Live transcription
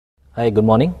Hi, good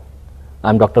morning.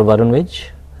 I'm Dr. Varun Vij.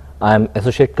 I'm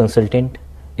Associate Consultant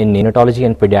in Neonatology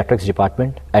and Pediatrics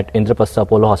Department at Indraprastha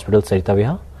Apollo Hospital, Sarita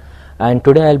Vihar. And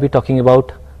today I'll be talking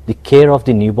about the care of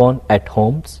the newborn at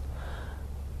homes,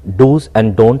 do's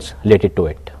and don'ts related to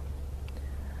it.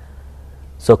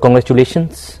 So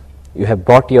congratulations, you have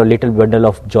brought your little bundle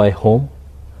of joy home.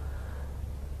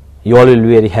 You all will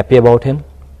be very happy about him.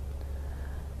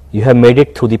 You have made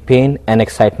it through the pain and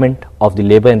excitement of the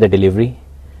labor and the delivery,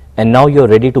 and now you are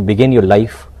ready to begin your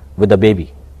life with the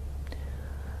baby.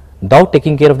 Though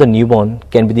taking care of the newborn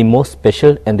can be the most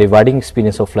special and rewarding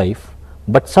experience of life,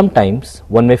 but sometimes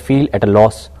one may feel at a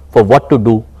loss for what to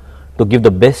do to give the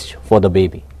best for the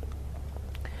baby.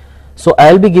 So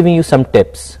I will be giving you some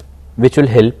tips which will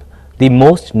help the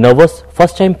most nervous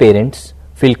first-time parents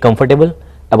feel comfortable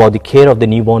about the care of the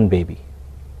newborn baby.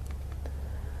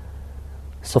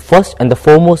 So first and the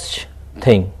foremost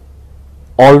thing,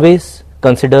 always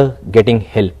consider getting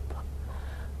help.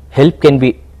 Help can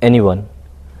be anyone,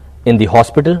 in the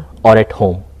hospital or at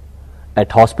home.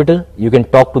 At hospital, you can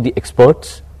talk to the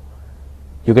experts,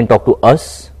 you can talk to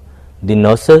us, the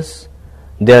nurses,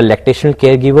 there are lactational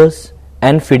caregivers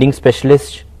and feeding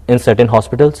specialists in certain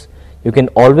hospitals. You can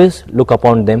always look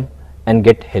upon them and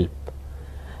get help.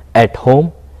 At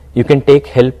home, you can take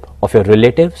help of your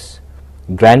relatives,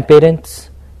 grandparents,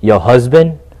 your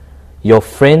husband, your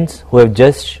friends who have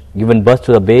just given birth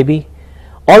to the baby,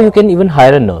 or you can even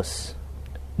hire a nurse.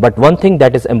 But one thing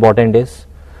that is important is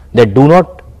that do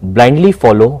not blindly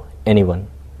follow anyone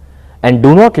and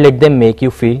do not let them make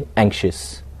you feel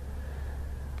anxious.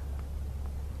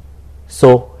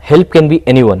 So help can be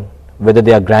anyone, whether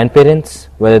they are grandparents,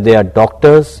 whether they are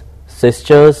doctors,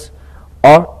 sisters,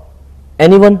 or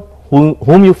anyone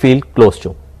whom you feel close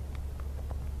to.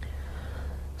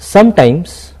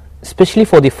 Sometimes, especially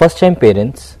for the first time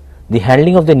parents, the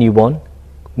handling of the newborn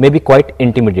may be quite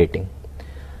intimidating.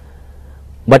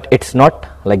 But it's not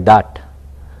like that.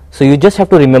 So you just have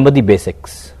to remember the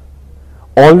basics.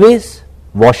 Always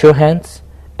wash your hands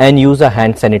and use a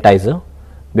hand sanitizer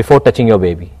before touching your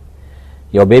baby.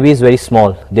 Your baby is very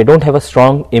small. They don't have a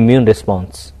strong immune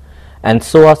response and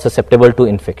so are susceptible to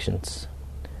infections.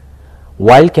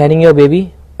 While carrying your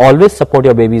baby, always support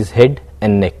your baby's head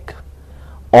and neck.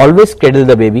 Always cradle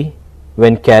the baby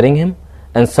when carrying him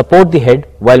and support the head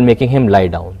while making him lie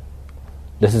down.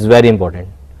 This is very important.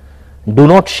 Do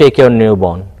not shake your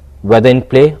newborn, whether in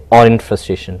play or in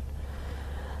frustration.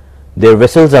 Their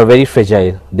vessels are very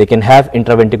fragile. They can have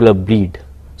intraventricular bleed.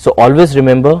 So always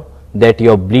remember that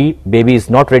your baby is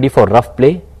not ready for rough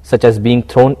play, such as being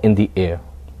thrown in the air.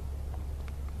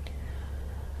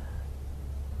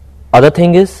 Other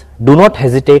thing is, do not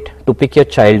hesitate to pick your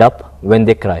child up when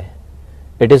they cry.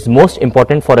 It is most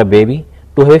important for a baby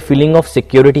to have a feeling of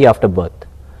security after birth.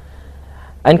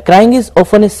 And crying is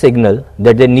often a signal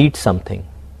that they need something.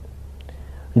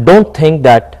 Don't think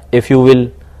that if you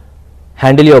will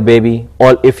handle your baby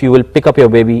or if you will pick up your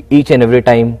baby each and every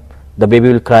time the baby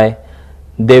will cry,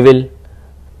 they will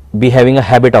be having a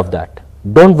habit of that.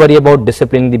 Don't worry about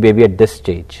disciplining the baby at this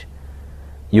stage.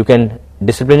 You can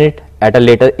discipline it at a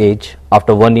later age,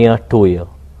 after 1 year, 2 years.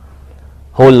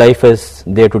 Whole life is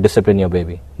there to discipline your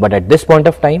baby. But at this point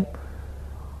of time,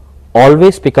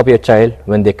 always pick up your child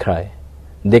when they cry.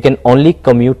 They can only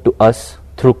commute to us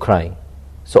through crying.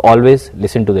 So always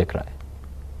listen to their cry.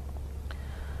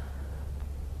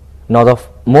 Now the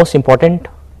most important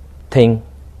thing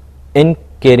in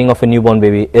caring of a newborn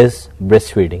baby is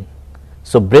breastfeeding.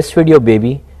 So breastfeed your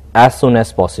baby as soon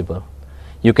as possible.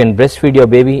 You can breastfeed your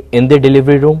baby in the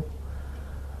delivery room,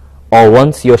 or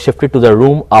once you are shifted to the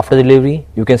room after delivery,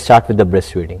 you can start with the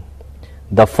breastfeeding.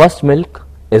 The first milk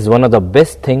is one of the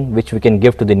best things which we can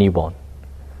give to the newborn.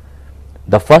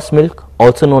 The first milk,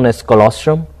 also known as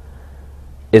colostrum,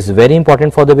 is very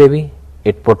important for the baby.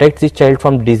 It protects the child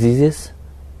from diseases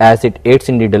as it aids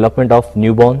in the development of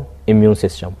newborn immune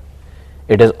system.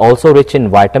 It is also rich in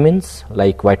vitamins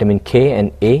like vitamin K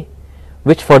and A,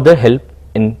 which further help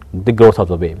in the growth of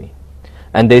the baby.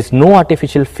 And there is no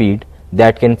artificial feed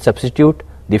that can substitute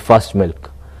the first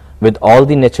milk with all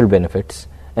the natural benefits,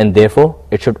 and therefore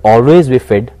it should always be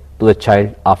fed to the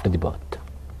child after the birth.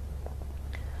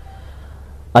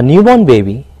 A newborn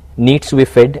baby needs to be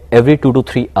fed every 2 to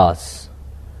 3 hours,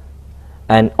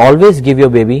 and always give your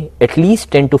baby at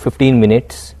least 10 to 15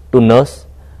 minutes to nurse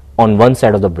on one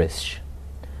side of the breast.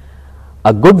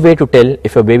 A good way to tell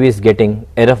if your baby is getting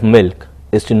enough milk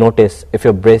is to notice if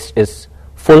your breast is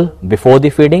full before the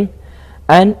feeding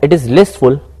and it is less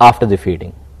full after the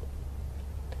feeding.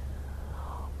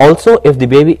 Also, if the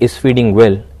baby is feeding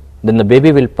well, then the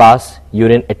baby will pass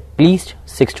urine at least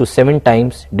 6 to 7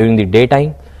 times during the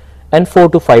daytime and 4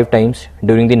 to 5 times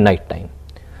during the night time.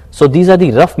 So these are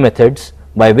the rough methods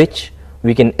by which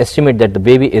we can estimate that the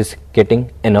baby is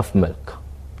getting enough milk.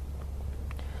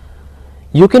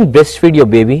 You can breastfeed your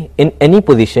baby in any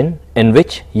position in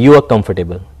which you are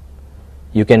comfortable.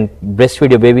 You can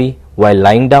breastfeed your baby while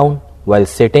lying down, while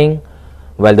sitting,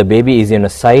 while the baby is on a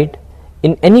side,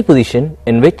 in any position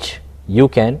in which you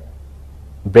can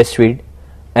breastfeed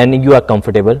and you are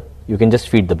comfortable, you can just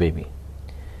feed the baby.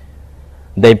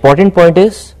 The important point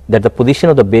is that the position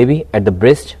of the baby at the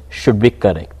breast should be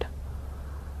correct.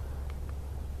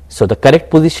 So the correct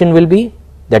position will be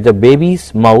that the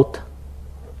baby's mouth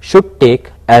should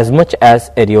take as much as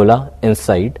areola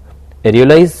inside.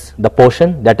 Areola is the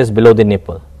portion that is below the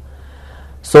nipple.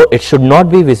 So it should not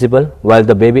be visible while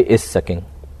the baby is sucking,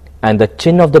 and the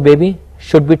chin of the baby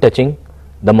should be touching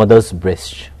the mother's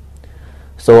breast.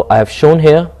 So I have shown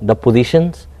here the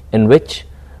positions in which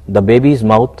the baby's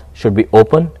mouth should be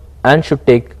open and should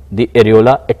take the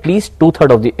areola, at least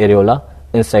 2/3 of the areola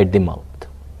inside the mouth.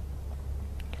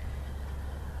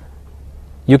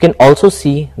 You can also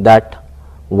see that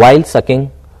while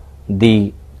sucking,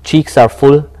 the cheeks are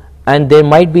full and there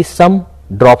might be some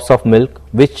drops of milk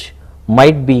which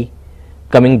might be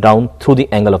coming down through the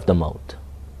angle of the mouth.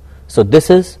 So this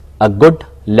is a good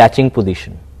latching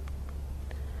position.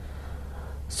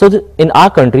 So in our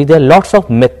country there are lots of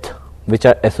myths which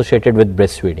are associated with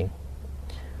breastfeeding.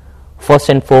 First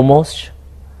and foremost,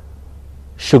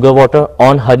 sugar water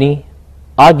or honey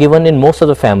are given in most of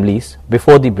the families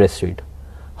before the breastfeed.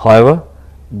 However,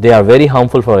 they are very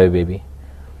harmful for a baby.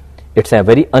 It's a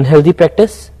very unhealthy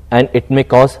practice and it may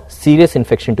cause serious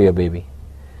infection to your baby.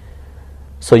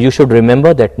 So you should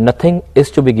remember that nothing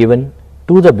is to be given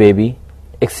to the baby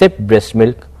except breast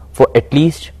milk for at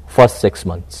least first 6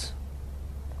 months.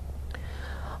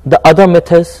 The other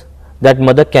myth is that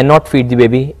mother cannot feed the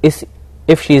baby is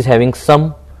if she is having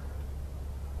some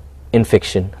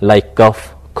infection like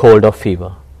cough, cold or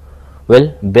fever.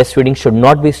 Well, breastfeeding should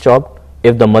not be stopped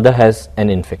if the mother has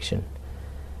an infection.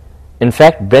 In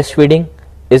fact, breastfeeding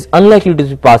is unlikely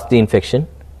to pass the infection.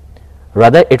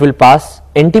 Rather, it will pass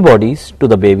antibodies to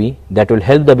the baby that will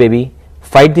help the baby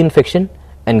fight the infection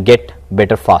and get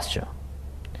better faster.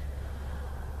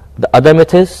 The other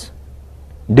myth is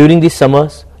during the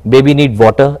summers, baby need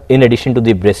water in addition to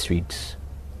the breastfeeds.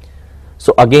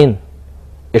 So again,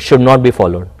 it should not be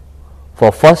followed.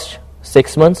 For first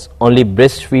 6 months, only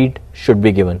breastfeed should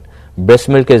be given. Breast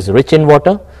milk is rich in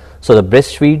water, so the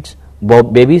breastfeeds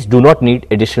babies do not need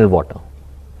additional water.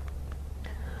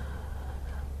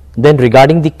 Then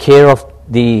regarding the care of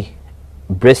the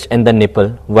breast and the nipple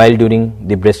while during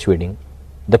the breastfeeding,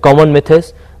 the common myth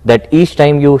is that each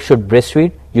time you should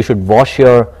breastfeed, you should wash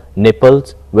your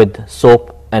nipples with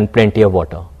soap and plenty of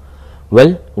water.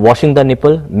 Well, washing the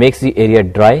nipple makes the area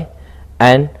dry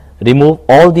and remove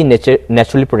all the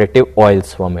naturally protective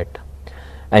oils from it,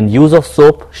 and use of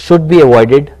soap should be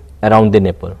avoided around the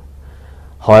nipple.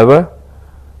 However,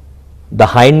 the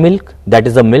hind milk, that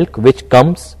is the milk which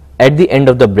comes at the end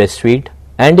of the breastfeed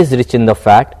and is rich in the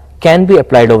fat, can be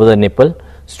applied over the nipple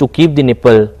to keep the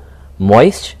nipple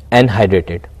moist and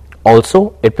hydrated.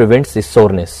 Also, it prevents the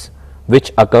soreness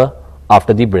which occur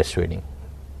after the breastfeeding.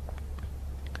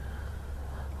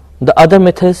 The other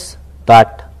myth is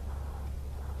that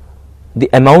the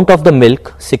amount of the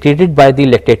milk secreted by the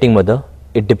lactating mother,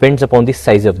 it depends upon the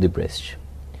size of the breast.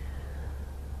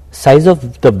 Size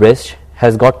of the breast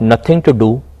has got nothing to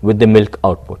do with the milk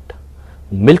output.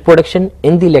 Milk production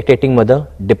in the lactating mother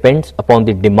depends upon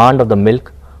the demand of the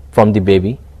milk from the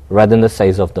baby rather than the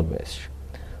size of the breast.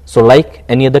 So like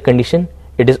any other condition,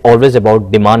 it is always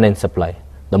about demand and supply.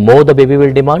 The more the baby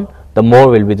will demand, the more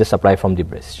will be the supply from the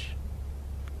breast.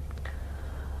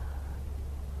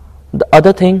 The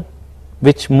other thing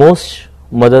which most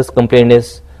mothers complain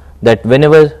is that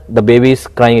whenever the baby is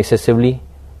crying excessively,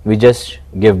 we just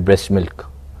give breast milk.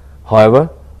 However,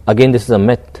 again this is a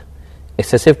myth.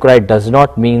 Excessive cry does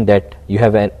not mean that you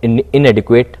have an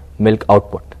inadequate milk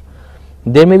output.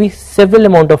 There may be several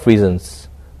amount of reasons,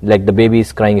 like the baby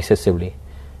is crying excessively.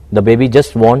 The baby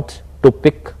just wants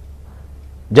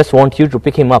you to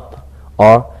pick him up,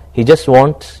 or he just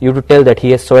wants you to tell that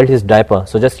he has soiled his diaper,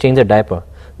 so just change the diaper.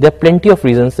 There are plenty of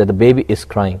reasons that the baby is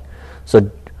crying.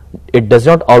 So it does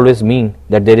not always mean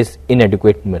that there is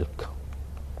inadequate milk.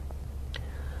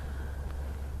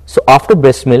 So after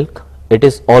breast milk, it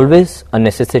is always a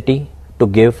necessity to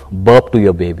give burp to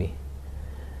your baby.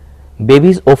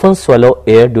 Babies often swallow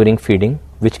air during feeding,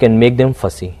 which can make them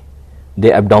fussy.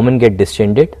 Their abdomen get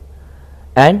distended,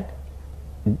 and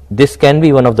this can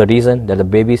be one of the reasons that the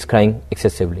baby is crying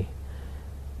excessively.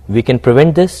 We can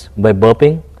prevent this by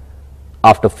burping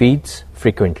after feeds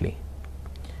frequently.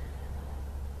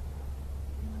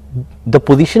 The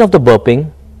position of the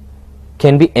burping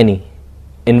can be any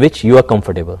in which you are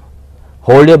comfortable.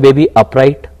 Hold your baby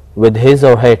upright with his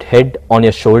or her head on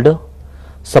your shoulder.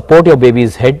 Support your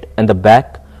baby's head and the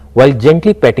back while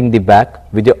gently patting the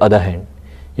back with your other hand.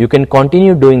 You can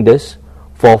continue doing this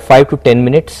for 5 to 10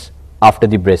 minutes after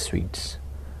the breastfeeds.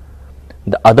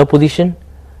 The other position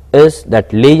is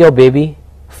that lay your baby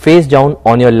face down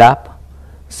on your lap.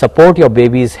 Support your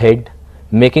baby's head,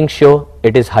 making sure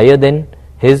it is higher than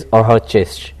his or her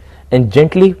chest, and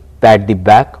gently pat the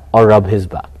back or rub his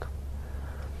back.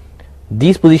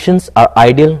 These positions are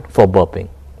ideal for burping.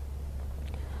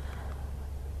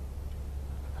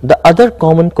 The other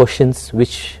common questions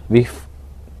which we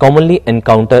commonly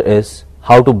encounter is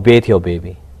how to bathe your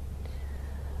baby.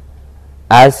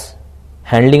 As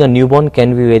handling a newborn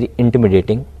can be very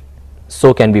intimidating,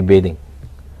 so can be bathing.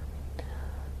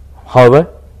 However,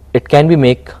 it can be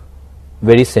made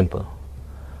very simple.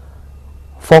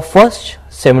 For first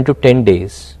 7 to 10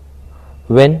 days,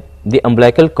 when the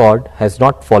umbilical cord has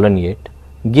not fallen yet,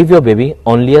 give your baby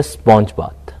only a sponge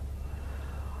bath.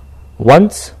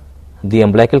 Once the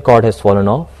umbilical cord has fallen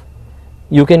off,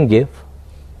 you can give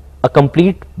a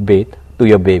complete bath to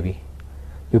your baby.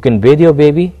 You can bathe your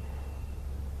baby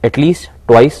at least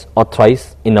twice or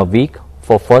thrice in a week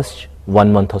for first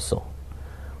 1 month or so.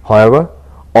 However,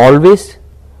 always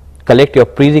collect your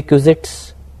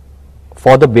prerequisites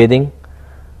for the bathing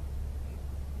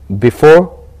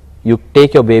before you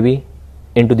take your baby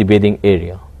into the bathing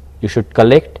area. You should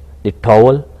collect the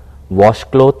towel,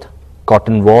 washcloth,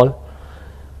 cotton wool,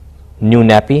 new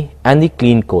nappy and the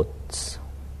clean coats.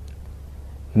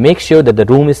 Make sure that the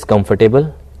room is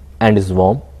comfortable and is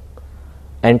warm,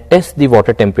 and test the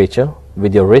water temperature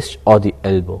with your wrist or the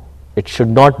elbow. It should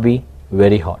not be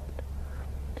very hot.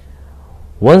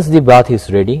 Once the bath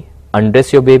is ready,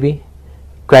 undress your baby,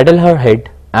 cradle her head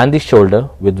and the shoulder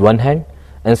with one hand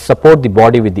and support the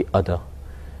body with the other.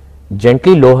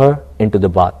 Gently lower her into the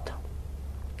bath.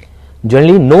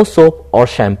 Generally, no soap or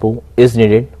shampoo is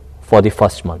needed for the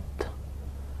first month.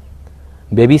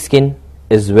 Baby skin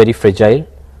is very fragile.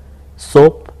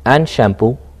 Soap and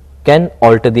shampoo can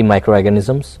alter the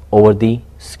microorganisms over the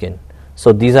skin.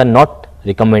 So these are not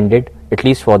recommended, at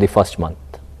least for the first month.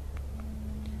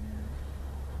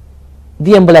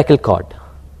 The umbilical cord,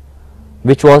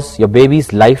 which was your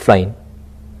baby's lifeline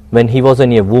when he was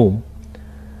in your womb,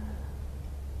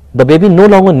 the baby no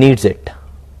longer needs it,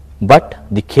 but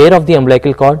the care of the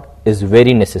umbilical cord is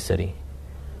very necessary.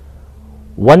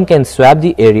 One can swab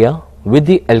the area with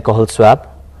the alcohol swab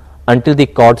until the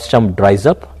cord stump dries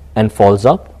up and falls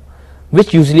up,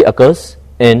 which usually occurs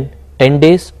in 10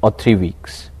 days or 3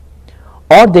 weeks.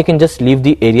 Or they can just leave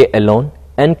the area alone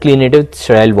and clean it with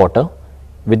sterile water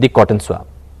with the cotton swab.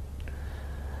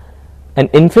 An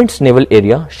infant's navel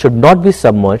area should not be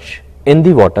submerged in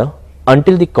the water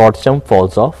until the cord stump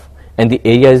falls off and the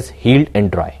area is healed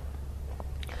and dry.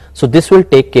 So this will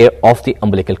take care of the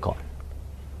umbilical cord.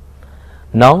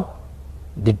 Now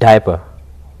the diaper,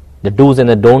 the do's and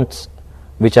the don'ts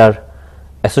which are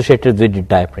associated with the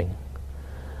diapering.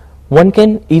 One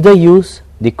can either use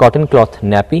the cotton cloth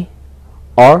nappy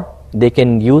or they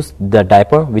can use the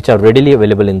diaper which are readily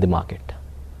available in the market.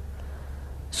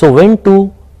 So when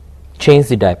to change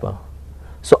the diaper?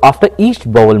 So after each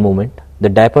bowel movement, the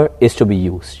diaper is to be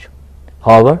used.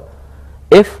 However,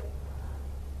 if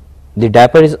the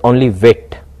diaper is only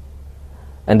wet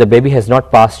and the baby has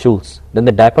not passed stools, then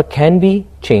the diaper can be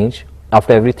changed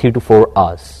after every 3 to 4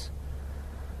 hours.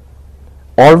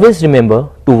 Always remember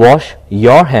to wash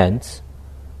your hands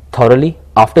thoroughly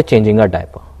after changing a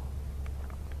diaper.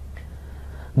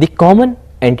 The common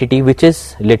entity which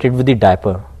is related with the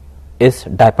diaper is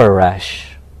diaper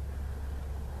rash.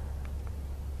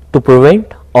 To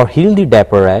prevent or heal the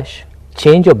diaper rash,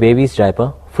 change your baby's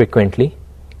diaper frequently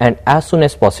and as soon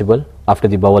as possible after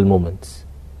the bowel movements.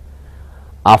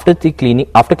 After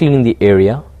cleaning the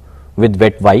area with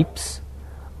wet wipes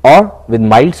or with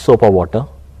mild soap or water,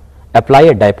 apply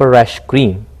a diaper rash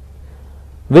cream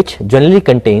which generally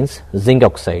contains zinc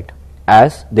oxide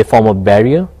as they form a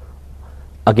barrier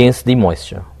against the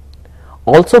moisture.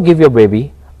 Also give your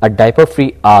baby a diaper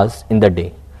free hours in the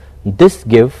day. This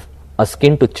gives a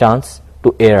skin to chance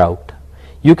to air out.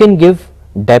 You can give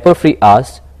diaper free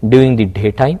hours during the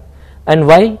daytime, and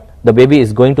while the baby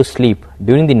is going to sleep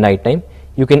during the night time,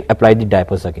 you can apply the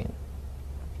diapers again.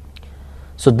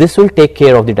 So this will take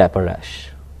care of the diaper rash.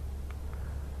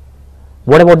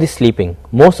 What about the sleeping?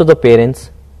 Most of the parents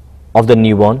of the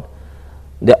newborn,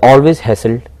 they always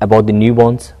hassled about the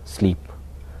newborn's sleep.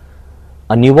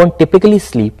 A newborn typically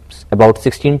sleeps about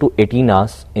 16 to 18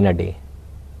 hours in a day.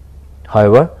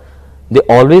 However, they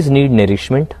always need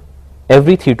nourishment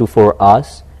every 3 to 4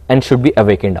 hours and should be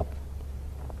awakened up.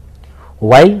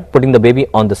 While putting the baby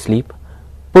on the sleep,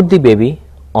 put the baby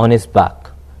on his back.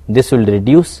 This will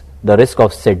reduce the risk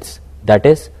of SIDS, that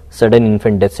is sudden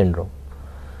infant death syndrome.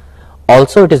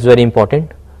 Also, it is very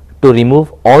important to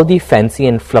remove all the fancy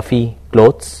and fluffy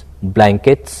clothes,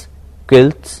 blankets,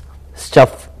 quilts,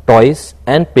 stuffed toys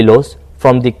and pillows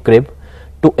from the crib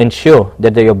to ensure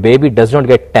that your baby does not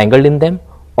get tangled in them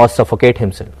or suffocate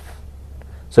himself.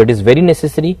 So it is very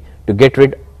necessary to get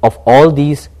rid of all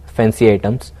these fancy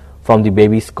items from the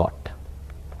baby's cot.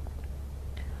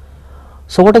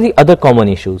 So what are the other common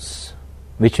issues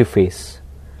which you face?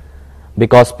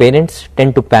 Because parents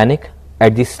tend to panic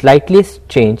at the slightest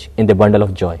change in the bundle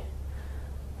of joy,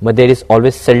 but there is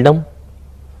always seldom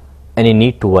any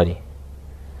need to worry.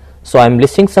 So I am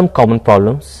listing some common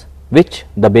problems which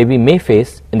the baby may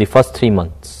face in the first 3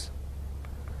 months.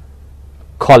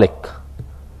 Colic.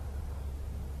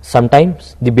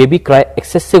 Sometimes the baby cries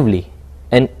excessively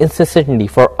and incessantly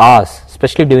for hours,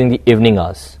 especially during the evening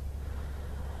hours.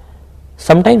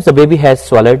 Sometimes the baby has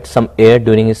swallowed some air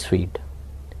during his feed.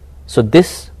 So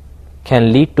this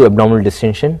can lead to abdominal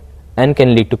distension and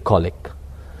can lead to colic.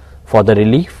 For the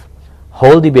relief,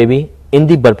 hold the baby in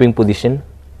the burping position.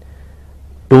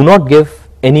 Do not give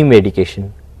any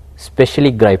medication,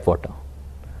 especially gripe water.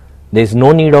 There is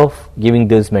no need of giving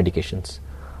these medications.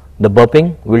 The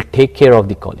burping will take care of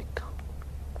the colic.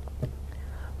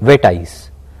 Wet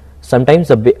eyes. Sometimes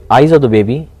the eyes of the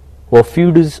baby who are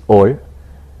few days old,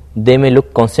 they may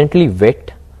look constantly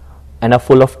wet and are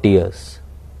full of tears.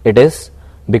 It is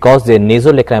because their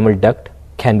nasolacrimal duct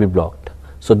can be blocked.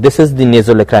 So this is the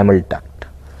nasolacrimal duct.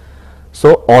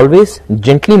 So always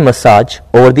gently massage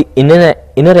over the inner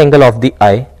angle of the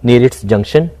eye near its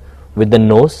junction with the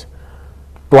nose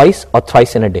twice or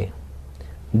thrice in a day.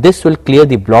 This will clear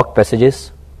the blocked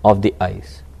passages of the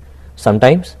eyes.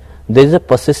 Sometimes there is a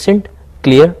persistent,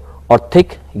 clear or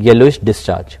thick yellowish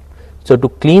discharge. So to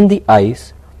clean the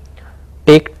eyes,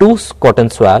 take 2 cotton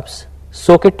swabs,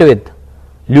 soak it with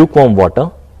lukewarm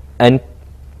water and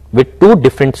with 2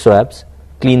 different swabs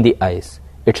clean the eyes.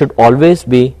 It should always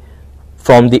be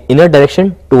from the inner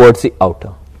direction towards the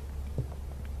outer.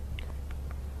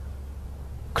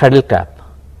 Cradle cap.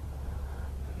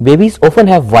 Babies often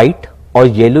have white or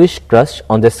yellowish crust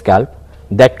on their scalp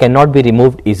that cannot be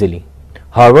removed easily.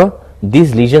 However,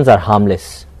 these lesions are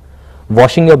harmless.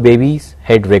 Washing your baby's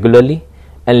head regularly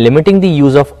and limiting the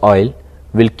use of oil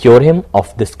will cure him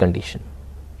of this condition.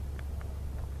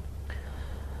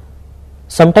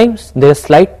 Sometimes there is a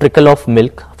slight trickle of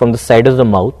milk from the side of the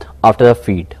mouth after a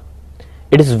feed.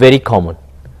 It is very common,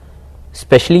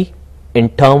 especially in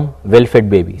term well-fed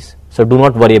babies. So do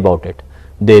not worry about it.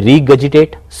 They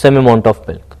regurgitate some amount of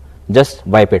milk. Just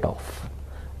wipe it off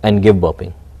and give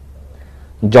burping.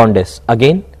 Jaundice,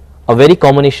 again a very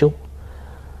common issue.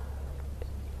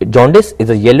 Jaundice is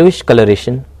a yellowish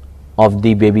coloration of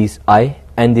the baby's eye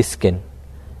and the skin.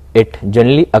 It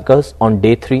generally occurs on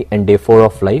day 3 and day 4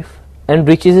 of life and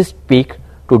reaches its peak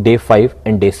to day 5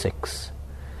 and day 6.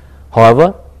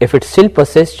 However, if it still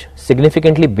persists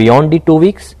significantly beyond the 2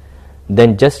 weeks,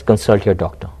 then just consult your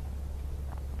doctor.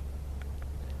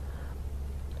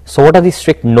 So what are the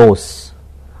strict no's?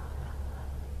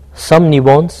 Some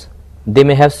newborns, they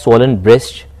may have swollen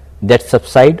breasts that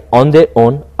subside on their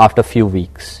own after few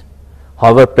weeks.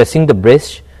 However, pressing the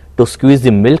breast to squeeze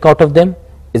the milk out of them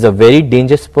is a very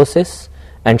dangerous process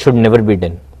and should never be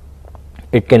done.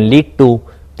 It can lead to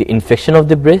the infection of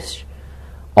the breast,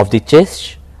 of the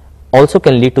chest, also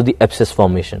can lead to the abscess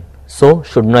formation. So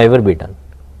should never be done.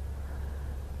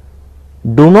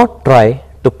 Do not try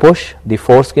to push the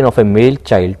foreskin of a male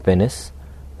child penis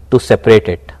to separate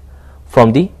it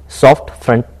from the soft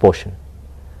front portion.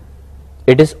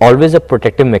 It is always a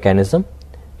protective mechanism.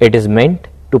 It is meant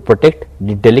to protect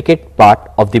the delicate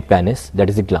part of the penis, that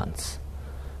is the glans.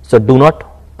 So do not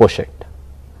push it.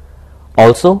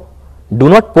 Also, do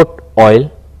not put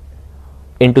oil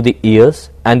into the ears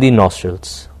and the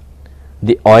nostrils.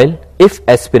 The oil, if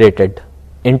aspirated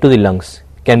into the lungs,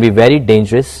 can be very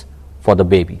dangerous for the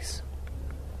babies.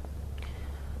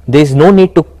 There is no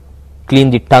need to clean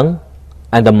the tongue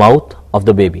and the mouth of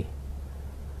the baby.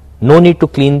 No need to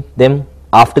clean them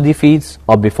after the feeds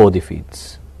or before the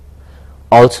feeds.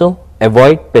 Also,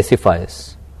 avoid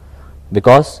pacifiers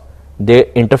because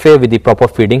they interfere with the proper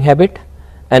feeding habit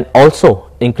and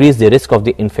also increase the risk of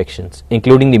the infections,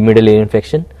 including the middle ear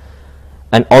infection,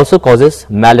 and also causes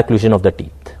malocclusion of the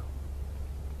teeth.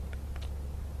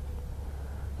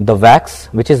 The wax,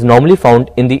 which is normally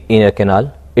found in the inner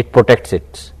canal, it protects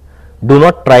it. Do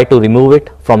not try to remove it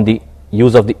from the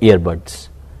use of the earbuds.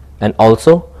 And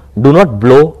also, do not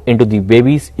blow into the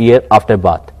baby's ear after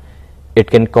bath. It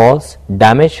can cause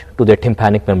damage to their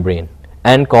tympanic membrane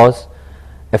and cause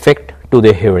effect to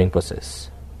their hearing process.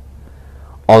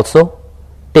 Also,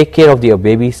 take care of your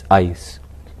baby's eyes.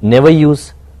 Never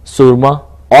use surma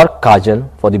or kajal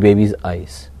for the baby's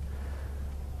eyes.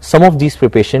 Some of these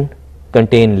preparations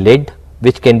contain lead,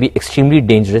 which can be extremely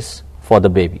dangerous for the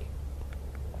baby.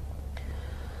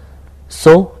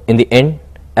 So, in the end,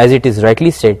 as it is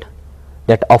rightly said,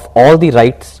 that of all the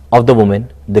rights of the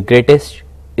woman, the greatest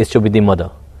is to be the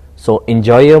mother. So,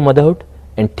 enjoy your motherhood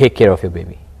and take care of your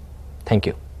baby. Thank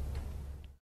you.